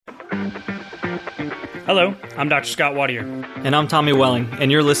Hello, I'm Dr. Scott Wadier. And I'm Tommy Welling,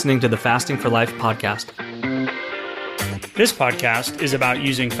 and you're listening to the Fasting for Life podcast. This podcast is about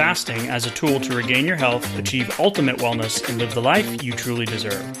using fasting as a tool to regain your health, achieve ultimate wellness, and live the life you truly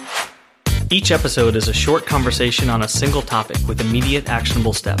deserve. Each episode is a short conversation on a single topic with immediate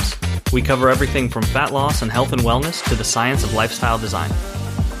actionable steps. We cover everything from fat loss and health and wellness to the science of lifestyle design.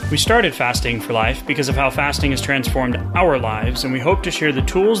 We started Fasting for Life because of how fasting has transformed our lives, and we hope to share the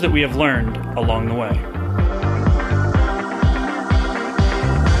tools that we have learned along the way.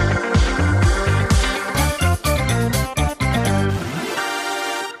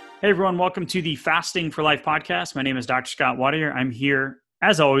 Hey everyone, welcome to the Fasting for Life podcast. My name is Dr. Scott Wadier. I'm here,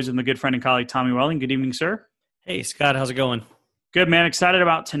 as always, with my good friend and colleague, Tommy Welling. Good evening, sir. Hey, Scott. How's it going? Good, man. Excited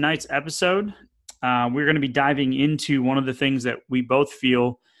about tonight's episode. We're going to be diving into one of the things that we both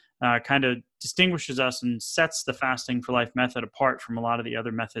feel kind of distinguishes us and sets the Fasting for Life method apart from a lot of the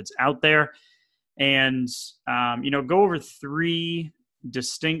other methods out there. And, go over three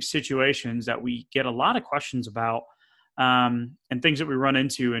distinct situations that we get a lot of questions about and things that we run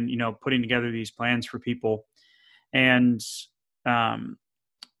into and, putting together these plans for people. And,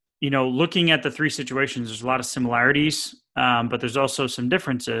 looking at the three situations, there's a lot of similarities, but there's also some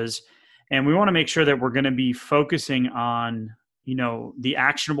differences. And we want to make sure that we're going to be focusing on, the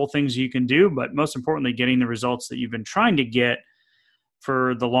actionable things you can do, but most importantly, getting the results that you've been trying to get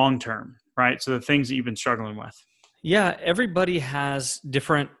for the long term, right? So the things that you've been struggling with. Yeah, everybody has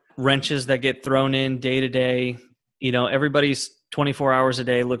different wrenches that get thrown in day to day. Everybody's 24 hours a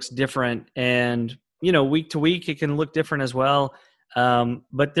day looks different, and, week to week, it can look different as well.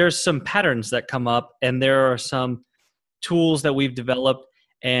 But there's some patterns that come up, and there are some tools that we've developed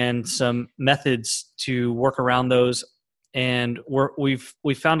and some methods to work around those. And we've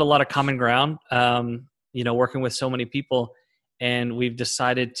found a lot of common ground, working with so many people, and we've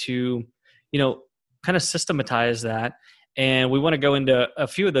decided to, kind of systematize that. And we want to go into a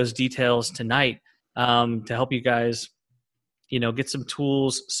few of those details tonight to help you guys, get some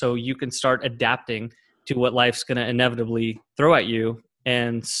tools so you can start adapting to what life's going to inevitably throw at you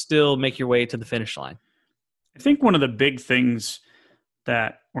and still make your way to the finish line. I think one of the big things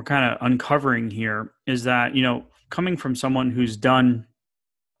that we're kind of uncovering here is that, coming from someone who's done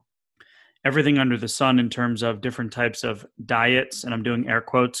everything under the sun in terms of different types of diets, and I'm doing air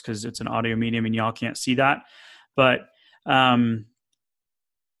quotes because it's an audio medium and y'all can't see that, but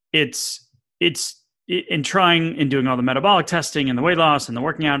it's in trying and doing all the metabolic testing and the weight loss and the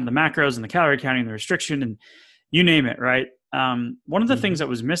working out and the macros and the calorie counting and the restriction and you name it, right? One of the things that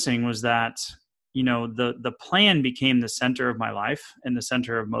was missing was that, the plan became the center of my life and the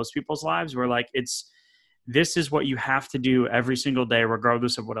center of most people's lives, where this is what you have to do every single day,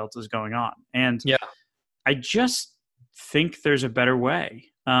 regardless of what else is going on. And yeah, I just think there's a better way,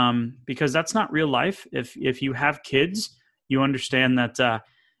 because that's not real life. If you have kids, you understand that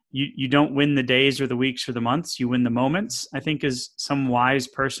you don't win the days or the weeks or the months, you win the moments, I think, as some wise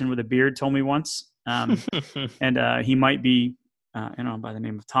person with a beard told me once. And he might be, by the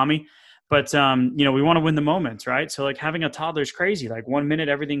name of Tommy. But, we want to win the moments, right? So having a toddler is crazy. 1 minute,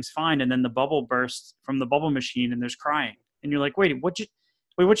 everything's fine. And then the bubble bursts from the bubble machine and there's crying. And you're like, wait, what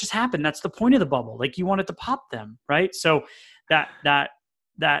just happened? That's the point of the bubble. You wanted to pop them, right? So that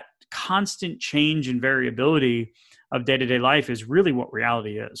constant change and variability of day-to-day life is really what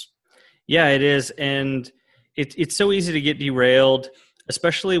reality is. Yeah, it is. And it's so easy to get derailed,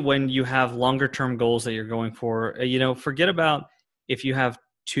 especially when you have longer term goals that you're going for. Forget about if you have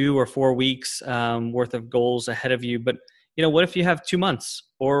 2 or 4 weeks worth of goals ahead of you. But, what if you have 2 months,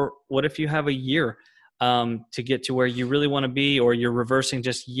 or what if you have a year to get to where you really want to be, or you're reversing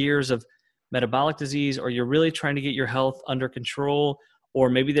just years of metabolic disease, or you're really trying to get your health under control, or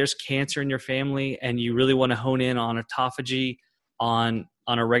maybe there's cancer in your family and you really want to hone in on autophagy on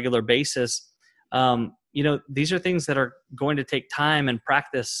a regular basis. These are things that are going to take time and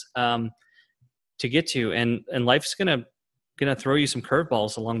practice to get to, and life's going to throw you some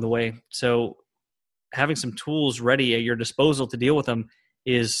curveballs along the way. So having some tools ready at your disposal to deal with them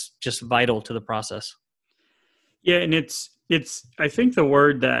is just vital to the process. Yeah. And it's, I think the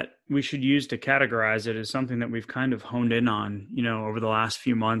word that we should use to categorize it is something that we've kind of honed in on, over the last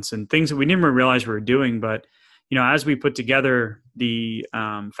few months, and things that we didn't even realize we were doing. But, as we put together the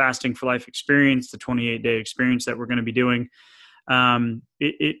Fasting for Life experience, the 28-day experience that we're going to be doing,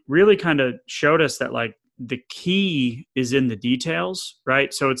 it really kind of showed us that the key is in the details,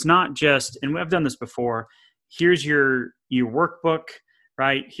 right? So it's not just, and I've done this before, here's your workbook,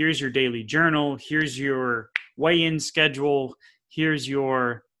 right? Here's your daily journal. Here's your weigh-in schedule. Here's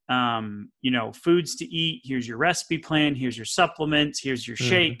your foods to eat. Here's your recipe plan. Here's your supplements. Here's your Mm-hmm.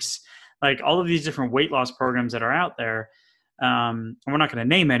 shakes. Like all of these different weight loss programs that are out there. And we're not going to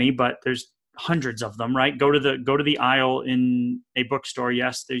name any, but there's hundreds of them, right? Go to the aisle in a bookstore.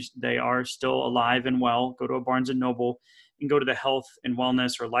 Yes, they are still alive and well. Go to a Barnes and Noble and go to the health and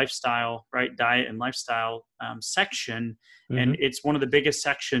wellness or lifestyle, right? Diet and lifestyle section. Mm-hmm. And it's one of the biggest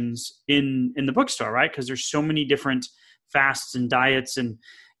sections in the bookstore, right? Because there's so many different fasts and diets and,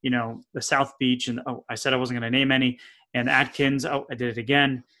 the South Beach and, I said I wasn't going to name any, and Atkins. Oh, I did it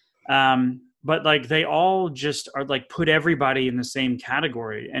again. But like they all just are like put everybody in the same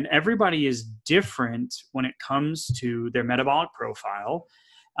category, and everybody is different when it comes to their metabolic profile,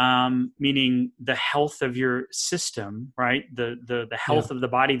 meaning the health of your system, right? The Yeah. health of the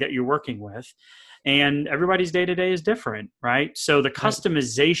body that you're working with, and everybody's day to day is different, right? So the Right.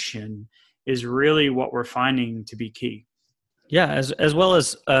 customization is really what we're finding to be key. Yeah, as well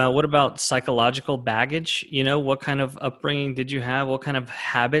as what about psychological baggage? What kind of upbringing did you have? What kind of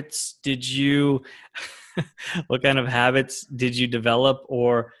habits did you what kind of habits did you develop,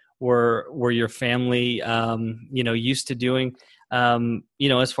 or were your family used to doing,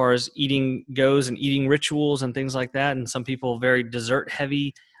 as far as eating goes and eating rituals and things like that? And some people very dessert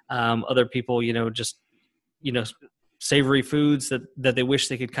heavy, other people just you know savory foods that they wish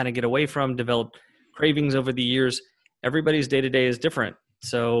they could kind of get away from, developed cravings over the years. Everybody's day to day is different,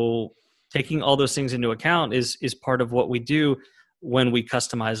 so taking all those things into account is part of what we do when we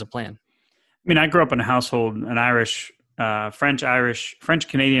customize a plan. I mean, I grew up in a household, an Irish, French,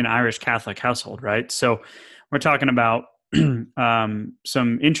 Canadian, Irish Catholic household, right? So we're talking about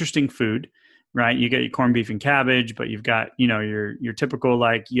some interesting food, right? You get your corned beef and cabbage, but you've got, your typical,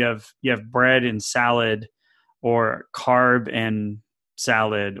 like you have bread and salad, or carb and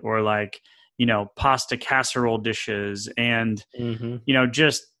salad, or like, pasta casserole dishes, and Mm-hmm.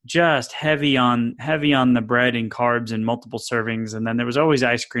 just heavy on the bread and carbs and multiple servings. And then there was always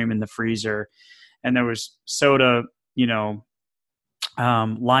ice cream in the freezer, and there was soda,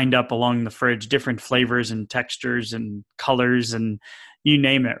 lined up along the fridge, different flavors and textures and colors and you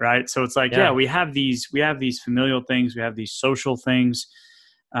name it, right? So it's like, yeah, Yeah. we have these familial things, we have these social things.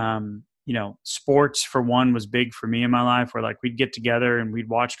 Sports for one was big for me in my life, where like we'd get together and we'd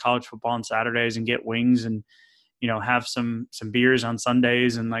watch college football on Saturdays and get wings and have some beers on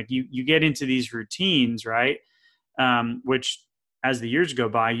Sundays, and like you get into these routines, right? Which as the years go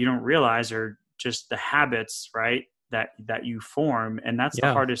by, you don't realize are just the habits, right? That you form. And that's the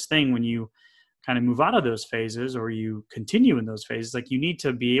Yeah. hardest thing when you kind of move out of those phases or you continue in those phases. Like you need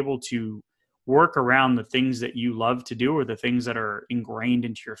to be able to work around the things that you love to do, or the things that are ingrained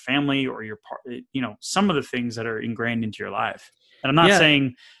into your family, or your part, some of the things that are ingrained into your life. And I'm not Yeah,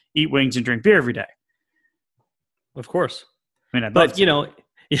 saying eat wings and drink beer every day. of course. I mean, I'd love But, to.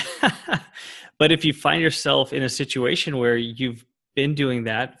 yeah, but if you find yourself in a situation where you've been doing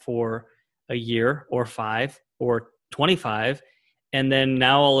that for a year or 5 or 25, and then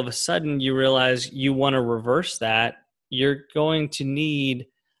now all of a sudden you realize you want to reverse that, you're going to need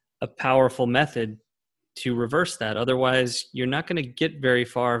a powerful method to reverse that. Otherwise, you're not going to get very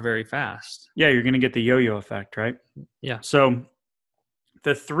far very fast. Yeah, you're going to get the yo-yo effect, right? Yeah. So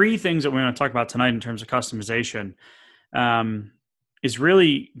the three things that we're going to talk about tonight in terms of customization is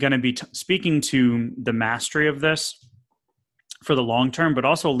really going to be speaking to the mastery of this for the long term, but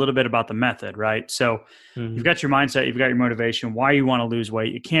also a little bit about the method, right? So you've got your mindset, you've got your motivation, why you want to lose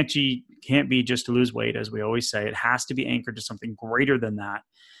weight. It can't be just to lose weight, as we always say. It has to be anchored to something greater than that.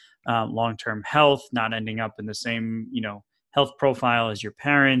 Long-term health, not ending up in the same, health profile as your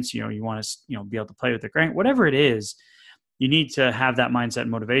parents. You want to, be able to play with the grant, whatever it is. You need to have that mindset and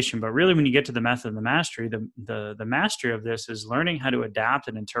motivation. But really, when you get to the method and the mastery, the mastery of this is learning how to adapt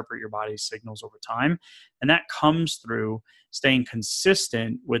and interpret your body's signals over time. And that comes through staying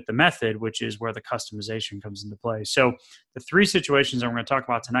consistent with the method, which is where the customization comes into play. So the three situations that we're going to talk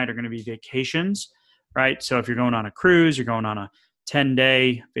about tonight are going to be vacations, right? So if you're going on a cruise, you're going on a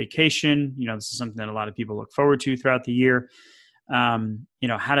 10-day vacation, this is something that a lot of people look forward to throughout the year.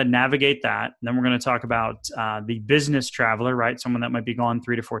 How to navigate that. And then we're going to talk about the business traveler, right? Someone that might be gone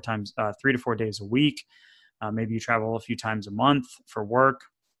 3 to 4 days a week. Maybe you travel a few times a month for work.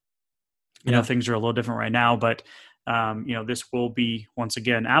 Things are a little different right now, but this will be once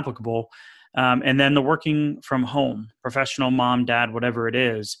again applicable. And then the working from home, professional mom, dad, whatever it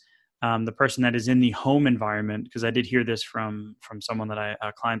is, the person that is in the home environment. Because I did hear this from someone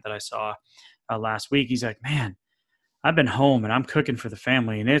a client that I saw last week. He's like, man, I've been home and I'm cooking for the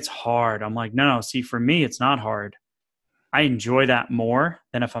family and it's hard. I'm like, no, see, for me, it's not hard. I enjoy that more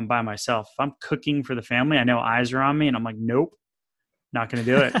than if I'm by myself. If I'm cooking for the family, I know eyes are on me and I'm like, nope, not going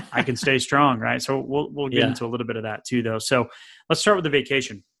to do it. I can stay strong, right? So we'll get Yeah. into a little bit of that too, though. So let's start with the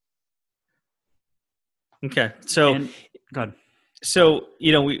vacation. Okay. So And go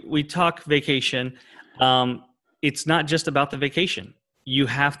ahead. we talk vacation. Um, it's not just about the vacation. You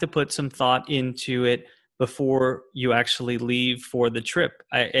have to put some thought into it before you actually leave for the trip.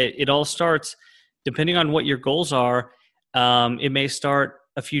 It all starts depending on what your goals are. It may start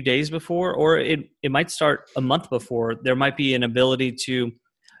a few days before, or it might start a month before. There might be an ability to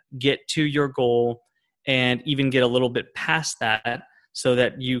get to your goal and even get a little bit past that, so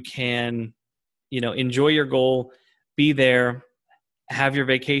that you can, enjoy your goal, be there, have your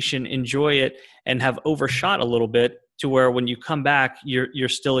vacation, enjoy it, and have overshot a little bit to where when you come back, you're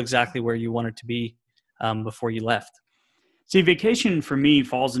still exactly where you wanted to be before you left. See, vacation for me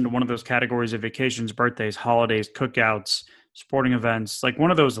falls into one of those categories of vacations: birthdays, holidays, cookouts, sporting events, like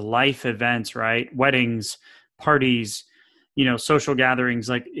one of those life events, right? Weddings, parties, social gatherings.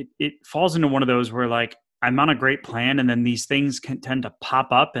 Like it falls into one of those where like I'm on a great plan and then these things can tend to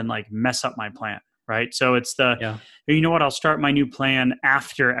pop up and like mess up my plan, right? So it's Yeah. you know what, I'll start my new plan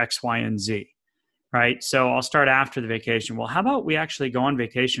after X, Y, and Z. Right. So I'll start after the vacation. Well, how about we actually go on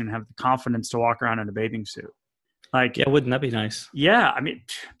vacation and have the confidence to walk around in a bathing suit? Like, Yeah, wouldn't that be nice? yeah, I mean,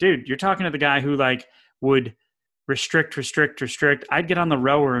 dude, you're talking to the guy who like would restrict, restrict, restrict. I'd get on the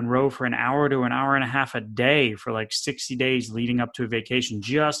rower and row for an hour to an hour and a half a day for like 60 days leading up to a vacation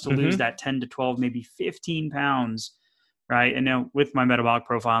just to lose Mm-hmm. that 10 to 12, maybe 15 pounds. Right. And now with my metabolic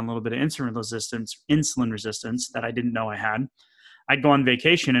profile and a little bit of insulin resistance that I didn't know I had, I'd go on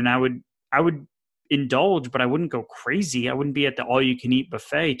vacation and I would indulge, but I wouldn't go crazy. I wouldn't be at the all you can eat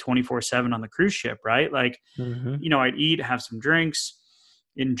buffet 24/7 on the cruise ship. Right. Like, Mm-hmm. I'd eat, have some drinks,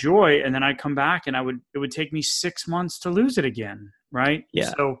 enjoy, and then I'd come back and it would take me 6 months to lose it again. Right.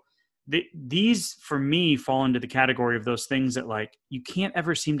 Yeah. So these for me fall into the category of those things that like you can't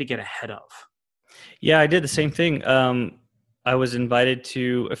ever seem to get ahead of. Yeah, I did the same thing. I was invited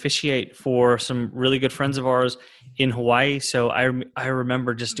to officiate for some really good friends of ours in Hawaii. So I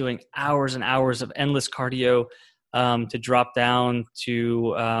remember just doing hours and hours of endless cardio to drop down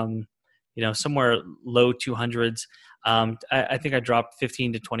to, somewhere low 200s. I think I dropped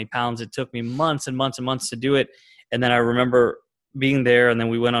 15 to 20 pounds. It took me months and months and months to do it. And then I remember being there, and then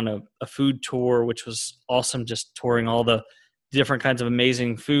we went on a food tour, which was awesome, just touring all the different kinds of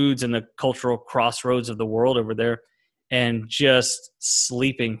amazing foods and the cultural crossroads of the world over there, and just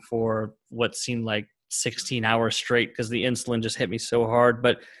sleeping for what seemed like 16 hours straight because the insulin just hit me so hard.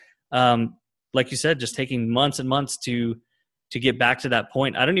 But like you said, just taking months and months to get back to that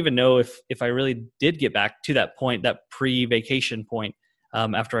point. I don't even know if I really did get back to that point, that pre-vacation point,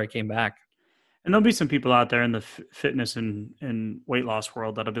 after I came back. And there'll be some people out there in the fitness and weight loss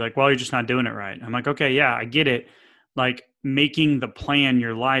world that'll be like, well, you're just not doing it right. I'm like, okay, yeah, I get it. Like making the plan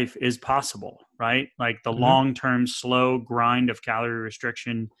your life is possible, right? Like the Mm-hmm. long-term slow grind of calorie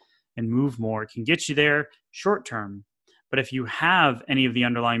restriction and move more can get you there short term. But if you have any of the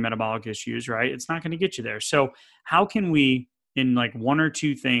underlying metabolic issues, right, it's not going to get you there. So how can we, in like one or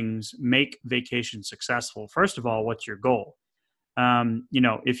two things, make vacation successful? First of all, what's your goal?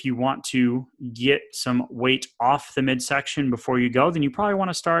 If you want to get some weight off the midsection before you go, then you probably want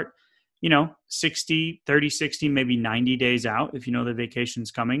to start, 60, 30, 60, maybe 90 days out if you know the vacation's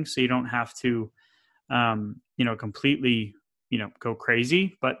coming. So you don't have to, completely, go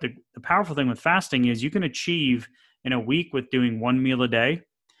crazy. But the powerful thing with fasting is you can achieve in a week with doing one meal a day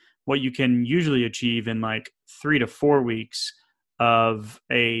what you can usually achieve in like 3 to 4 weeks of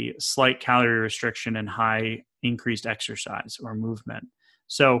a slight calorie restriction and high increased exercise or movement.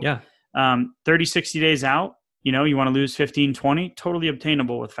 So Yeah. 30, 60 days out, you want to lose 15, 20, totally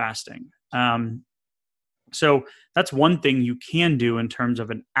obtainable with fasting. So that's one thing you can do in terms of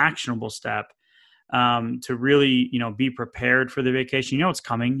an actionable step to really, be prepared for the vacation. You know it's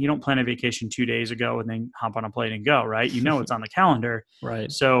coming. You don't plan a vacation 2 days ago and then hop on a plane and go, right? You know it's on the calendar.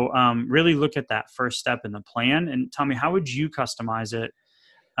 Right. So really look at that first step in the plan and tell me, how would you customize it,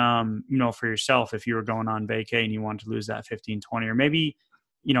 for yourself if you were going on vacay and you wanted to lose that 15, 20, or maybe,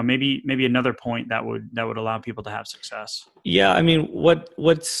 maybe another point that would allow people to have success. Yeah, I mean,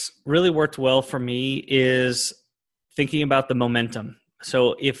 what's really worked well for me is thinking about the momentum.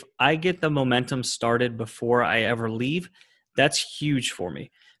 So if I get the momentum started before I ever leave, that's huge for me,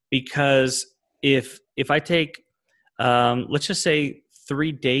 because if I take, let's just say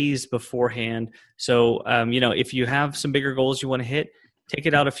 3 days beforehand. So if you have some bigger goals you want to hit, take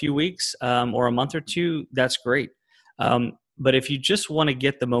it out a few weeks or a month or two. That's great. But if you just want to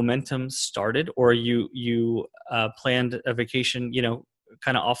get the momentum started, or you planned a vacation,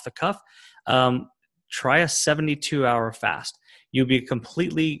 kind of off the cuff, try a 72-hour fast. You'll be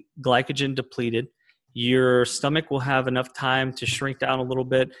completely glycogen depleted. Your stomach will have enough time to shrink down a little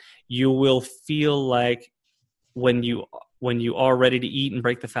bit. You will feel like when you are ready to eat and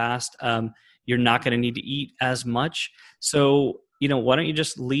break the fast, you're not going to need to eat as much. So, why don't you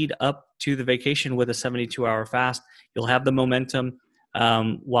just lead up to the vacation with a 72-hour fast? You'll have the momentum.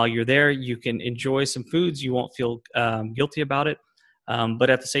 While you're there, you can enjoy some foods. You won't feel guilty about it. But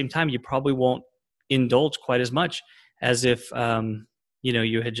at the same time, you probably won't indulge quite as much as if,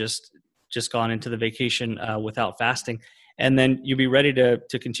 you had just gone into the vacation without fasting. And then you'll be ready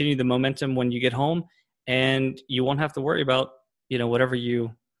to continue the momentum when you get home, and you won't have to worry about, whatever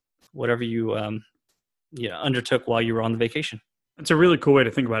you undertook while you were on the vacation. It's a really cool way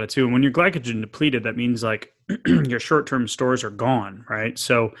to think about it too. And when you're glycogen depleted, that means like your short-term stores are gone, right?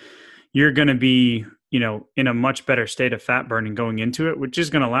 So you're going to be, in a much better state of fat burning going into it, which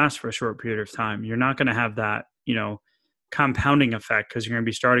is going to last for a short period of time. You're not going to have that, compounding effect, because you're going to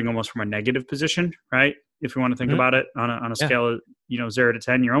be starting almost from a negative position, right? If you want to think about it on a scale of, 0 to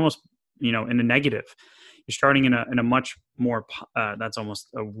 10, you're almost, in a negative. You're starting in a much more, that's almost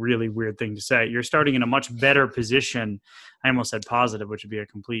a really weird thing to say. You're starting in a much better position. I almost said positive, which would be a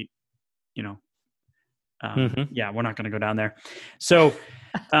complete, yeah, we're not going to go down there. So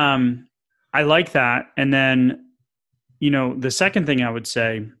I like that. And then, the second thing I would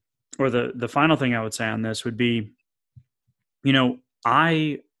say, or the final thing I would say on this would be,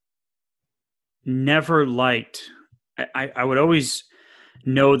 I never liked, I would always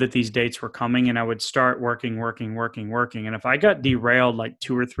know that these dates were coming, and I would start working. And if I got derailed like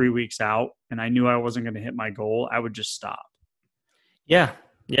 2 or 3 weeks out and I knew I wasn't going to hit my goal, I would just stop. Yeah.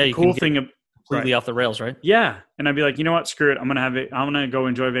 Yeah. You cool can thing completely off the rails, right? Yeah. And I'd be like, you know what, screw it. I'm going to go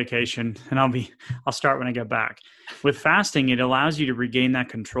enjoy vacation, and I'll start when I get back. With fasting, it allows you to regain that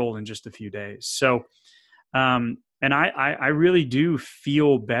control in just a few days. So, and I really do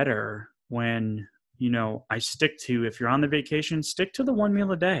feel better when, I stick to, if you're on the vacation, stick to the 1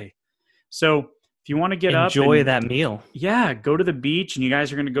 meal a day. So if you want to get up, enjoy that meal. Yeah. Go to the beach, and you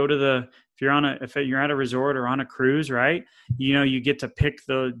guys are going to go to if you're at a resort or on a cruise, right? You get to pick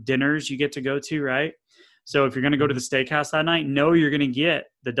the dinners you get to go to, right? So if you're going to go to the steakhouse that night, know you're going to get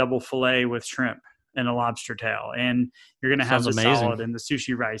the double fillet with shrimp and a lobster tail, and you're going to have the salad and the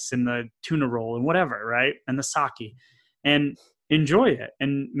sushi rice and the tuna roll and whatever, right? And the sake, and enjoy it.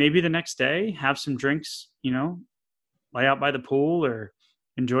 And maybe the next day have some drinks, lay out by the pool, or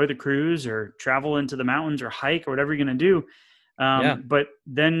enjoy the cruise, or travel into the mountains, or hike, or whatever you're going to do. But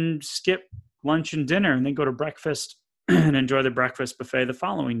then skip lunch and dinner, and then go to breakfast and enjoy the breakfast buffet the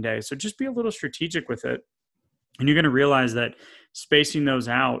following day. So just be a little strategic with it. And you're going to realize that spacing those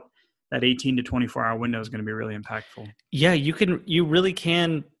out, that 18 to 24-hour window, is going to be really impactful. Yeah, you really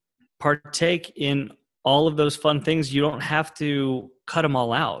can partake in all of those fun things. You don't have to cut them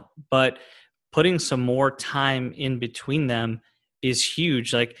all out, but putting some more time in between them is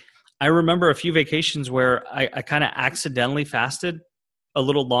huge. Like, I remember a few vacations where I kind of accidentally fasted a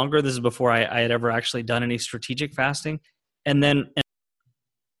little longer. This is before I had ever actually done any strategic fasting. And then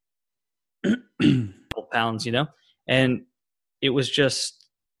a couple pounds, and it was just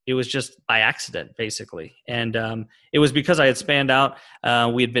by accident, basically. And it was because I had spanned out.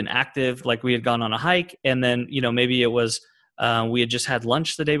 We had been active, like we had gone on a hike, and then, maybe it was we had just had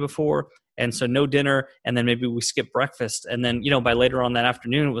lunch the day before, and so no dinner, and then maybe we skipped breakfast. And then, by later on that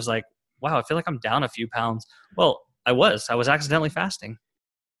afternoon, it was like, wow, I feel like I'm down a few pounds. Well, I was accidentally fasting.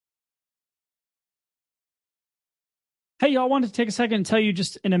 Hey, y'all, I wanted to take a second and tell you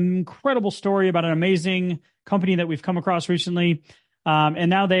just an incredible story about an amazing company that we've come across recently. And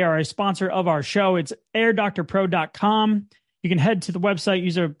now they are a sponsor of our show. It's airdoctorpro.com. You can head to the website,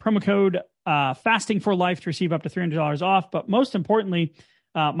 use a promo code fasting for life to receive up to $300 off. But most importantly,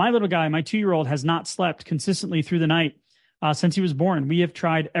 my little guy, my 2-year-old, has not slept consistently through the night since he was born. We have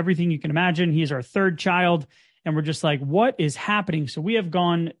tried everything you can imagine. He is our 3rd child, and we're just like, what is happening? So we have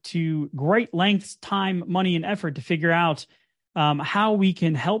gone to great lengths, time, money, and effort to figure out how we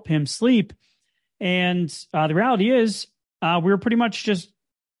can help him sleep. And the reality is, we were pretty much just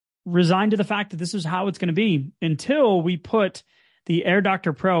resigned to the fact that this is how it's going to be until we put the Air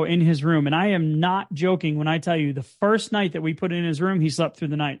Doctor Pro in his room. And I am not joking when I tell you, the first night that we put it in his room, he slept through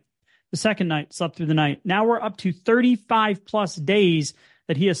the night. The second night, slept through the night. Now we're up to 35 plus days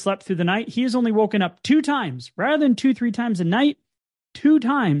that he has slept through the night. He has only woken up 2 times, rather than 2-3 times a night, 2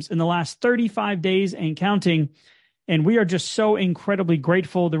 times in the last 35 days and counting. And we are just so incredibly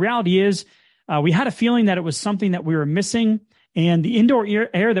grateful. The reality is, we had a feeling that it was something that we were missing. And the indoor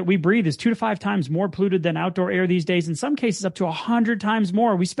air that we breathe is 2 to 5 times more polluted than outdoor air these days. In some cases, up to 100 times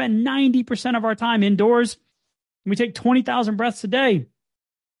more. We spend 90% of our time indoors. We take 20,000 breaths a day.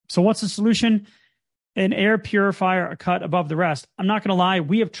 So what's the solution? An air purifier, a cut above the rest. I'm not going to lie.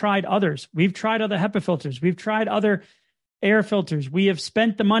 We have tried others. We've tried other HEPA filters. We've tried other air filters. We have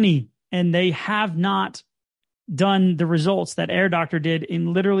spent the money and they have not done the results that Air Doctor did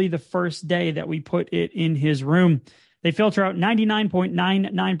in literally the first day that we put it in his room. They filter out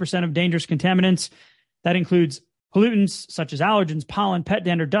 99.99% of dangerous contaminants. That includes pollutants such as allergens, pollen, pet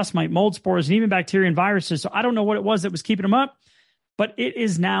dander, dust mite, mold spores, and even bacteria and viruses. So I don't know what it was that was keeping them up, but it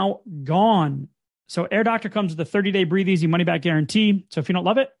is now gone. So Air Doctor comes with a 30-day breathe easy money back guarantee. So if you don't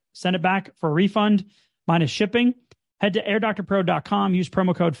love it, send it back for a refund minus shipping. Head to airdoctorpro.com. Use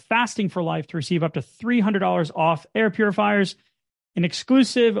promo code FASTINGFORLIFE to receive up to $300 off air purifiers. An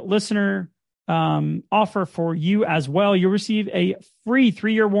exclusive listener offer for you as well. You'll receive a free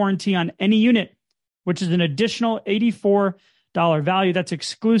 3-year warranty on any unit, which is an additional $84 value. That's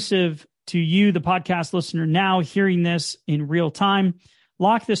exclusive to you, the podcast listener, now hearing this in real time.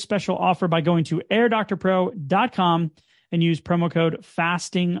 Lock this special offer by going to airdoctorpro.com and use promo code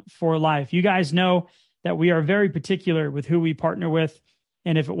FASTINGFORLIFE. You guys know that we are very particular with who we partner with.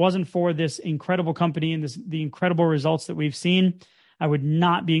 And if it wasn't for this incredible company and the incredible results that we've seen, I would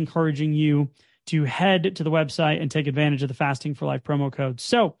not be encouraging you to head to the website and take advantage of the Fasting for Life promo code.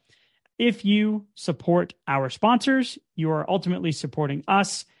 So if you support our sponsors, you are ultimately supporting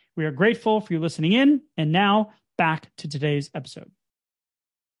us. We are grateful for you listening in. And now back to today's episode.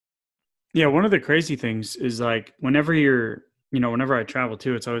 Yeah, one of the crazy things is like whenever I travel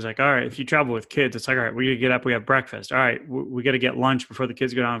too, it's always like, all right, if you travel with kids, it's like, all right, we got to get up, we have breakfast. All right, we got to get lunch before the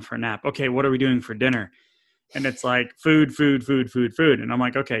kids go down for a nap. Okay, what are we doing for dinner? And it's like food. And I'm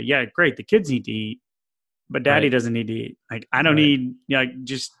like, okay, yeah, great. The kids need to eat, but daddy doesn't need to eat. Like, I don't need,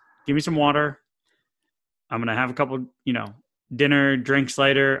 just give me some water. I'm going to have a couple, dinner, drinks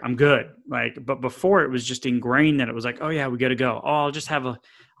later. I'm good. But before it was just ingrained that it was like, oh yeah, we got to go. Oh, I'll just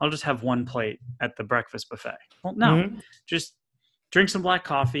have one plate at the breakfast buffet. Well, no, just drink some black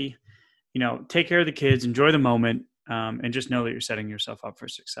coffee, take care of the kids, enjoy the moment, and just know that you're setting yourself up for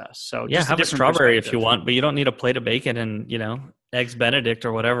success. So yeah, have a strawberry if you want, but you don't need a plate of bacon and, eggs Benedict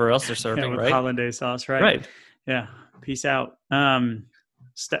or whatever else they're serving, with right? Hollandaise sauce, right? Right. Yeah. Peace out.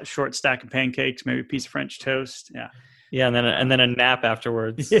 Short stack of pancakes, maybe a piece of French toast. Yeah. Yeah. And then a nap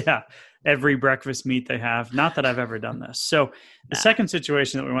afterwards. Yeah. Every breakfast meat they have. Not that I've ever done this. So the second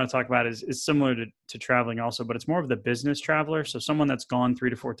situation that we want to talk about is similar to traveling also, but it's more of the business traveler. So someone that's gone 3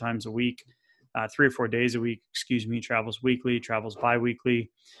 to 4 times a week, 3 or 4 days a week, travels weekly, travels biweekly.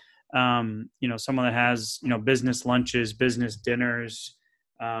 Someone that has, business lunches, business dinners,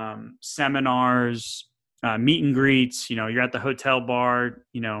 seminars, meet and greets, you're at the hotel bar,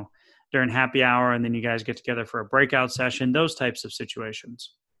 during happy hour, and then you guys get together for a breakout session, those types of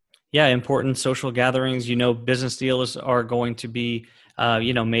situations. Yeah, important social gatherings. Business deals are going to be,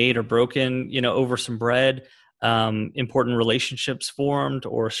 made or broken, over some bread. Important relationships formed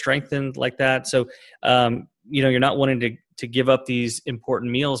or strengthened like that. So, you're not wanting to give up these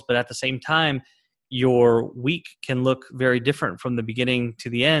important meals, but at the same time, your week can look very different from the beginning to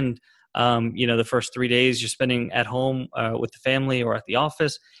the end. The first 3 days you're spending at home with the family or at the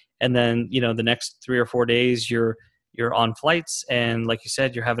office. And then, the next 3 or 4 days you're on flights. And like you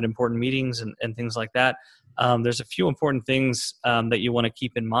said, you're having important meetings and things like that. There's a few important things that you want to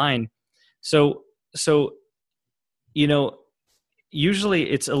keep in mind. So, usually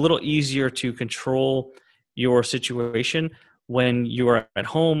it's a little easier to control your situation when you are at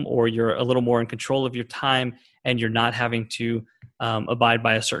home or you're a little more in control of your time and you're not having to abide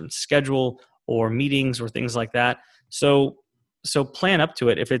by a certain schedule or meetings or things like that. So plan up to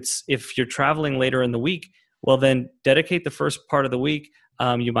it. If you're traveling later in the week, well, then dedicate the first part of the week.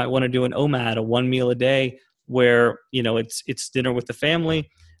 You might want to do an OMAD, a 1 meal a day, where it's dinner with the family,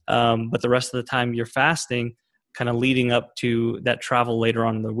 but the rest of the time you're fasting, kind of leading up to that travel later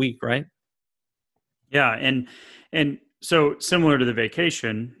on in the week, right? Yeah, and so similar to the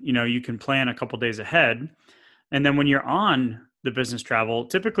vacation, you can plan a couple days ahead, and then when you're on the business travel,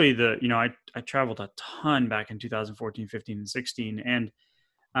 typically I traveled a ton back in 2014, 15, and 16, and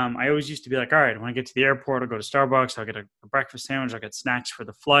I always used to be like, all right, when I get to the airport, I'll go to Starbucks, I'll get a breakfast sandwich, I'll get snacks for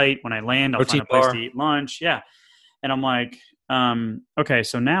the flight. When I land, I'll find a place to eat lunch. Yeah. And I'm like, okay,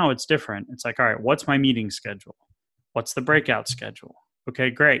 so now it's different. It's like, all right, what's my meeting schedule? What's the breakout schedule? Okay,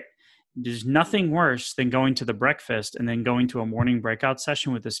 great. There's nothing worse than going to the breakfast and then going to a morning breakout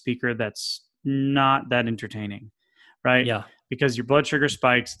session with a speaker that's not that entertaining, right? Yeah. Because your blood sugar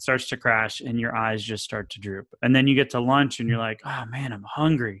spikes, it starts to crash, and your eyes just start to droop. And then you get to lunch and you're like, oh man, I'm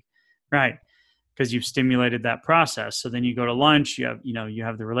hungry. Right. because you've stimulated that process. So then you go to lunch, you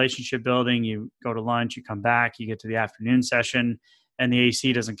have the relationship building, you go to lunch, you come back, you get to the afternoon session, and the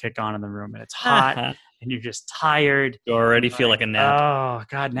AC doesn't kick on in the room, and it's hot and you're just tired. You already feel like a nap. Oh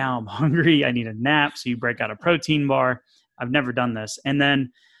God, now I'm hungry. I need a nap. So you break out a protein bar. I've never done this. And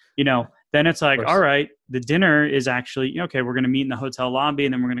then, then it's like, all right, the dinner is actually, okay, we're going to meet in the hotel lobby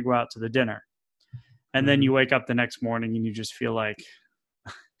and then we're going to go out to the dinner. And then you wake up the next morning and you just feel like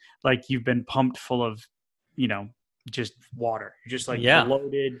you've been pumped full of, just water. You're just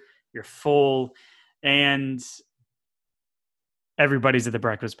bloated, you're full, and everybody's at the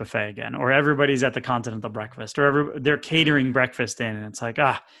breakfast buffet again, or everybody's at the continental breakfast, or they're catering breakfast in, and it's like,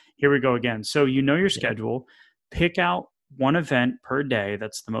 here we go again. So your schedule, pick out one event per day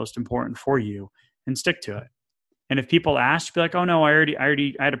that's the most important for you and stick to it. And if people ask, be like, oh no, I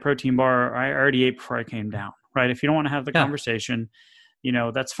had a protein bar, or I already ate before I came down, right? If you don't want to have the conversation,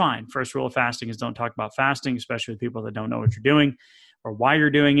 that's fine. First rule of fasting is don't talk about fasting, especially with people that don't know what you're doing or why you're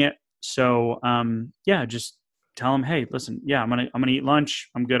doing it. So just tell them, hey, listen, I'm gonna eat lunch.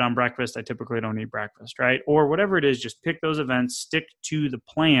 I'm good on breakfast. I typically don't eat breakfast, right? Or whatever it is, just pick those events, stick to the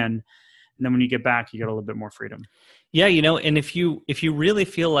plan, and then when you get back, you get a little bit more freedom. Yeah, and if you really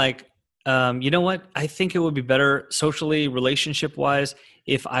feel like, you know what, I think it would be better socially, relationship wise,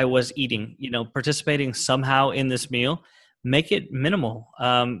 if I was eating, participating somehow in this meal, make it minimal.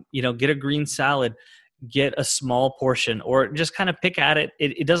 Get a green salad, get a small portion, or just kind of pick at it.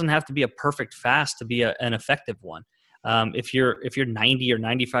 It doesn't have to be a perfect fast to be an effective one. If you're 90 or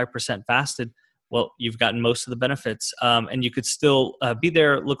 95% fasted, well, you've gotten most of the benefits, and you could still be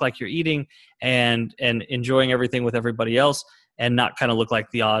there, look like you're eating and enjoying everything with everybody else, and not kind of look like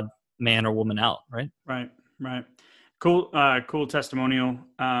the odd man or woman out, right? Right. Cool testimonial.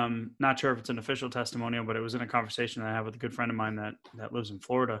 Not sure if it's an official testimonial, but it was in a conversation that I had with a good friend of mine that lives in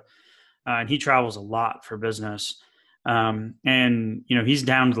Florida. And he travels a lot for business. And he's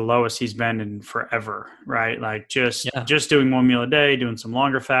down to the lowest he's been in forever, right? Like just doing one meal a day, doing some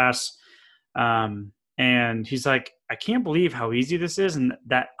longer fasts. And he's like, I can't believe how easy this is, and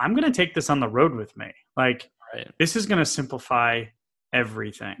that I'm going to take this on the road with me. Like, this is going to simplify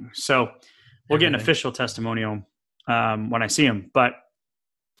everything. So we'll get an official testimonial when I see him. But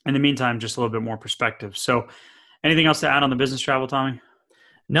in the meantime, just a little bit more perspective. So anything else to add on the business travel, Tommy?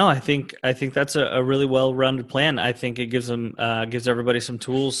 No, I think that's a really well-rounded plan. I think it gives everybody some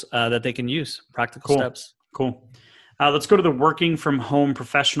tools that they can use, practical steps. Cool. Let's go to the working from home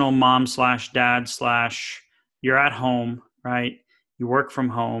professional mom / dad / you're at home, right? You work from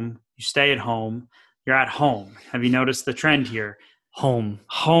home, you stay at home, you're at home. Have you noticed the trend here? Home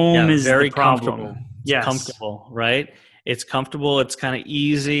is very the problem. Comfortable. It's comfortable, right? It's comfortable. It's kind of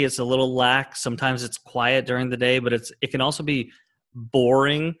easy. It's a little lax. Sometimes it's quiet during the day, but it can also be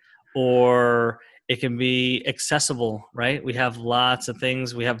boring, or it can be accessible, right? We have lots of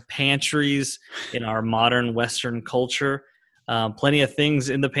things. We have pantries in our modern Western culture. Plenty of things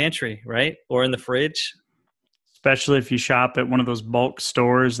in the pantry, right? Or in the fridge. Especially if you shop at one of those bulk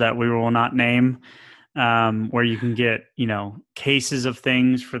stores that we will not name, where you can get, cases of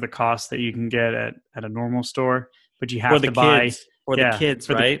things for the cost that you can get at a normal store, but you have to buy for the kids,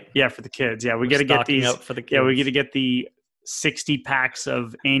 right? For the kids. Yeah. We got to get these up for the kids. Yeah. We got to get the 60 packs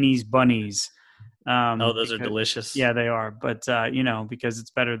of Annie's bunnies. Those are delicious. Yeah, they are. But, because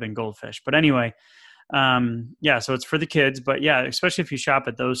it's better than goldfish. But anyway, so it's for the kids. But yeah, especially if you shop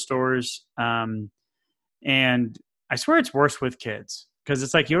at those stores. And I swear it's worse with kids, because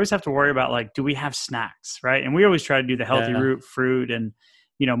it's like you always have to worry about, like, do we have snacks, right? And we always try to do the healthy root fruit and,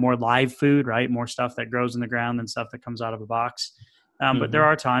 more live food, right? More stuff that grows in the ground than stuff that comes out of a box. But there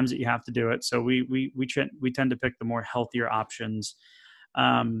are times that you have to do it. So we tend to pick the more healthier options.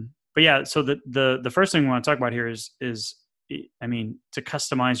 But yeah, so the first thing we want to talk about here is to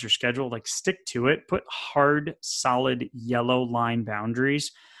customize your schedule, like stick to it, put hard, solid yellow line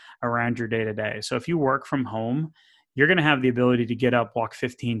boundaries around your day to day. So if you work from home, you're going to have the ability to get up, walk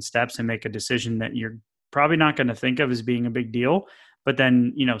 15 steps and make a decision that you're probably not going to think of as being a big deal. But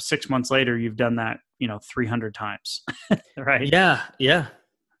then, 6 months later, you've done that, 300 times, right? Yeah.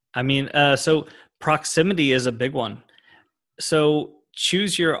 So proximity is a big one. So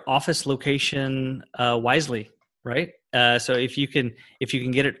choose your office location wisely, right? So if you can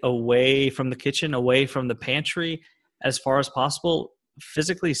get it away from the kitchen, away from the pantry, as far as possible,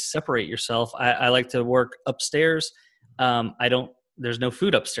 physically separate yourself. I like to work upstairs. There's no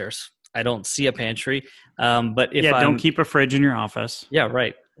food upstairs. I don't see a pantry. But if don't keep a fridge in your office. Yeah,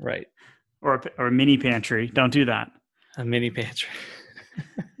 right. Or a mini pantry. Don't do that. A mini pantry.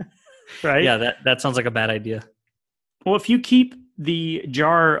 Right? Yeah, that sounds like a bad idea. Well, if you keep the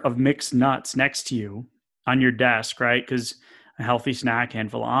jar of mixed nuts next to you on your desk, right? Because a healthy snack,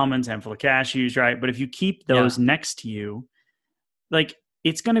 handful of almonds, handful of cashews, right? But if you keep those next to you, like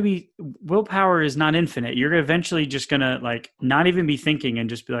it's going to be, willpower is not infinite. You're eventually just going to like not even be thinking and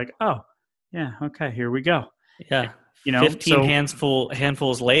just be like, oh yeah, okay, here we go. Yeah. You know, 15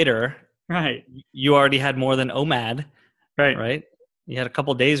 handfuls later, right. You already had more than OMAD, Right. right? You had a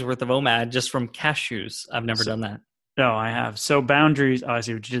couple days worth of OMAD just from cashews. I've never done that. No, I have. So boundaries, I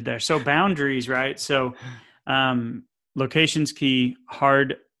see what you did there. So boundaries, right? So location's key,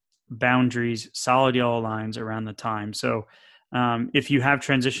 hard boundaries, solid yellow lines around the time. So if you have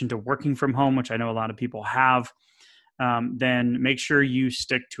transitioned to working from home, which I know a lot of people have, then make sure you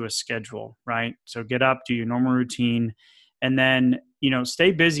stick to a schedule, right? So get up, do your normal routine, and then,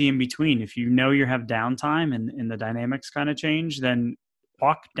 stay busy in between. If you know you have downtime and the dynamics kind of change, then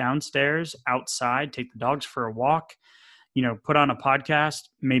walk downstairs, outside, take the dogs for a walk, put on a podcast,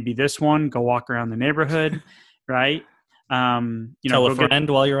 maybe this one, go walk around the neighborhood, right? Tell a friend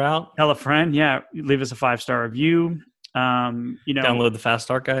while you're out. Tell a friend, yeah. Leave us a 5-star review. Download the Fast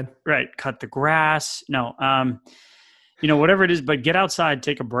Start Guide. Right. Cut the grass. No. Whatever it is, but get outside,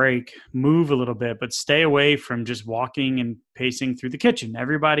 take a break, move a little bit, but stay away from just walking and pacing through the kitchen.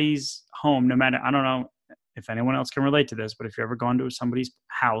 Everybody's home, no matter, I don't know if anyone else can relate to this, but if you've ever gone to somebody's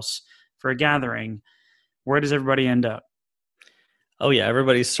house for a gathering, where does everybody end up? Oh yeah,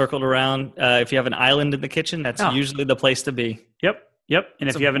 everybody's circled around. If you have an island in the kitchen, that's usually the place to be. Yep. And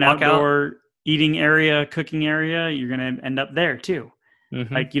if you have an outdoor eating area, cooking area, you're going to end up there too.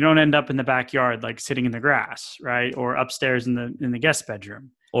 Mm-hmm. Like you don't end up in the backyard, like sitting in the grass, right? Or upstairs in the guest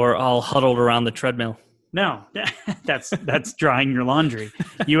bedroom, or all huddled around the treadmill. No, that's drying your laundry.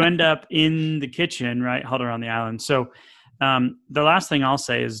 You end up in the kitchen, right? Huddled around the island. So the last thing I'll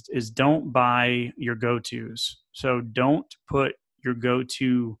say is don't buy your go-tos. So don't put your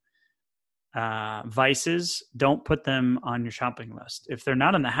go-to vices, don't put them on your shopping list. If they're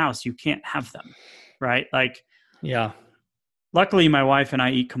not in the house, you can't have them, right? Like, yeah. Luckily, my wife and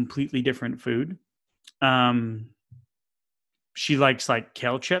I eat completely different food. She likes like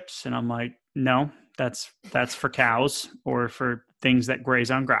kale chips, and I'm like, no, that's for cows or for things that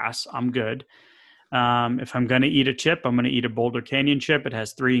graze on grass. I'm good. If I'm going to eat a chip, I'm going to eat a Boulder Canyon chip. It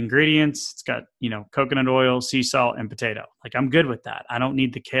has 3 ingredients. It's got, coconut oil, sea salt, and potato. Like I'm good with that. I don't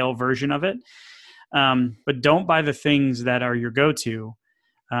need the kale version of it. But don't buy the things that are your go-to.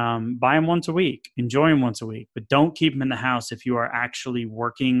 Buy them once a week, enjoy them once a week, but don't keep them in the house if you are actually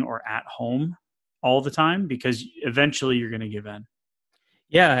working or at home all the time, because eventually you're going to give in.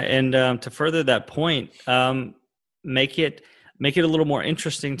 Yeah. And to further that point, make it a little more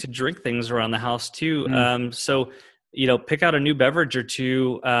interesting to drink things around the house too. So, pick out a new beverage or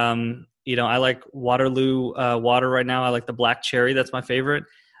two. I like Waterloo water right now. I like the black cherry. That's my favorite.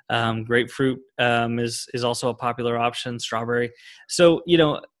 Grapefruit is also a popular option. Strawberry. So,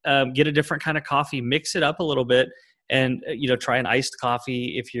 get a different kind of coffee, mix it up a little bit, and try an iced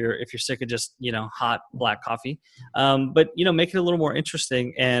coffee if you're sick of just hot black coffee. But make it a little more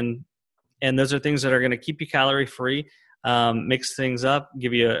interesting, and those are things that are going to keep you calorie free. Mix things up,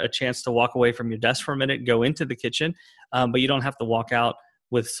 give you a chance to walk away from your desk for a minute, go into the kitchen, but you don't have to walk out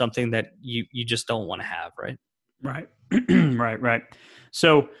with something that you just don't want to have, right? Right. Right.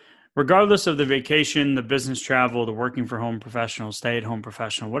 So regardless of the vacation, the business travel, the working from home professional, stay-at-home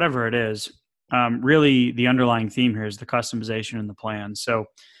professional, whatever it is, really the underlying theme here is the customization and the plan. So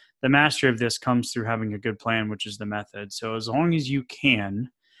the mastery of this comes through having a good plan, which is the method. So as long as you can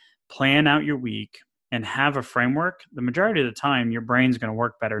plan out your week and have a framework, the majority of the time, your brain's going to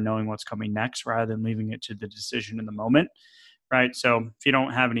work better knowing what's coming next rather than leaving it to the decision in the moment, right? So if you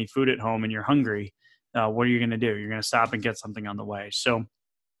don't have any food at home and you're hungry, what are you going to do? You're going to stop and get something on the way. So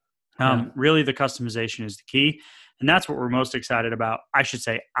really the customization is the key. And that's what we're most excited about. I should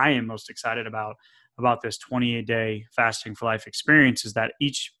say I am most excited about this 28-day fasting for life experience, is that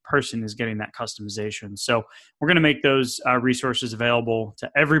each person is getting that customization. So we're going to make those resources available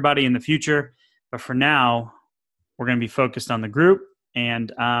to everybody in the future. But for now, we're going to be focused on the group.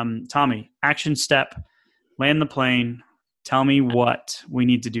 And Tommy, action step, land the plane. Tell me what we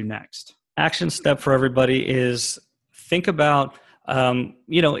need to do next. Action step for everybody is think about,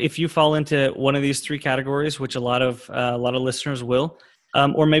 if you fall into one of these 3 categories, which a lot of listeners will,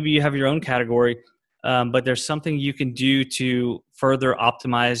 or maybe you have your own category, but there's something you can do to further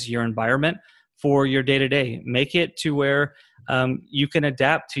optimize your environment for your day-to-day. Make it to where you can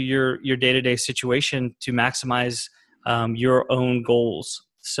adapt to your day-to-day situation to maximize your own goals,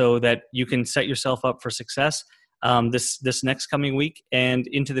 so that you can set yourself up for success this next coming week and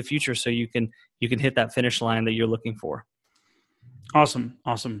into the future, so you can hit that finish line that you're looking for. Awesome.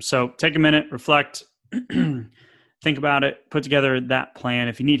 So take a minute, reflect, think about it, put together that plan.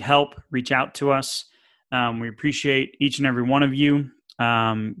 If you need help, reach out to us. We appreciate each and every one of you.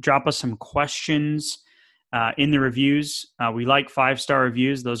 Drop us some questions in the reviews. We like 5-star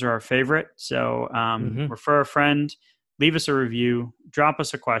reviews. Those are our favorite. So refer a friend, leave us a review, drop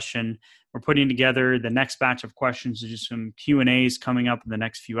us a question. We're putting together the next batch of questions, just some Q&As coming up in the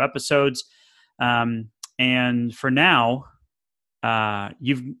next few episodes. And for now,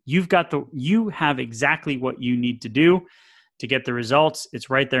 you have exactly what you need to do to get the results. It's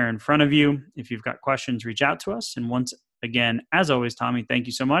right there in front of you. If you've got questions, reach out to us. And once again, as always, Tommy, thank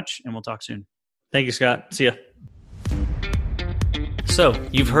you so much, and we'll talk soon. Thank you, Scott. See ya. So,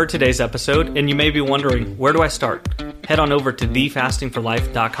 you've heard today's episode, and you may be wondering, where do I start? Head on over to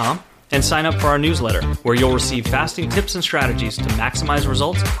thefastingforlife.com and sign up for our newsletter, where you'll receive fasting tips and strategies to maximize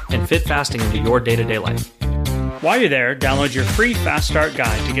results and fit fasting into your day-to-day life. While you're there, download your free Fast Start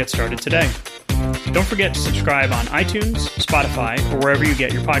guide to get started today. Don't forget to subscribe on iTunes, Spotify, or wherever you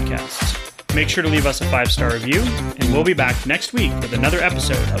get your podcasts. Make sure to leave us a 5-star review, and we'll be back next week with another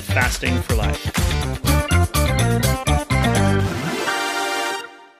episode of Fasting for Life.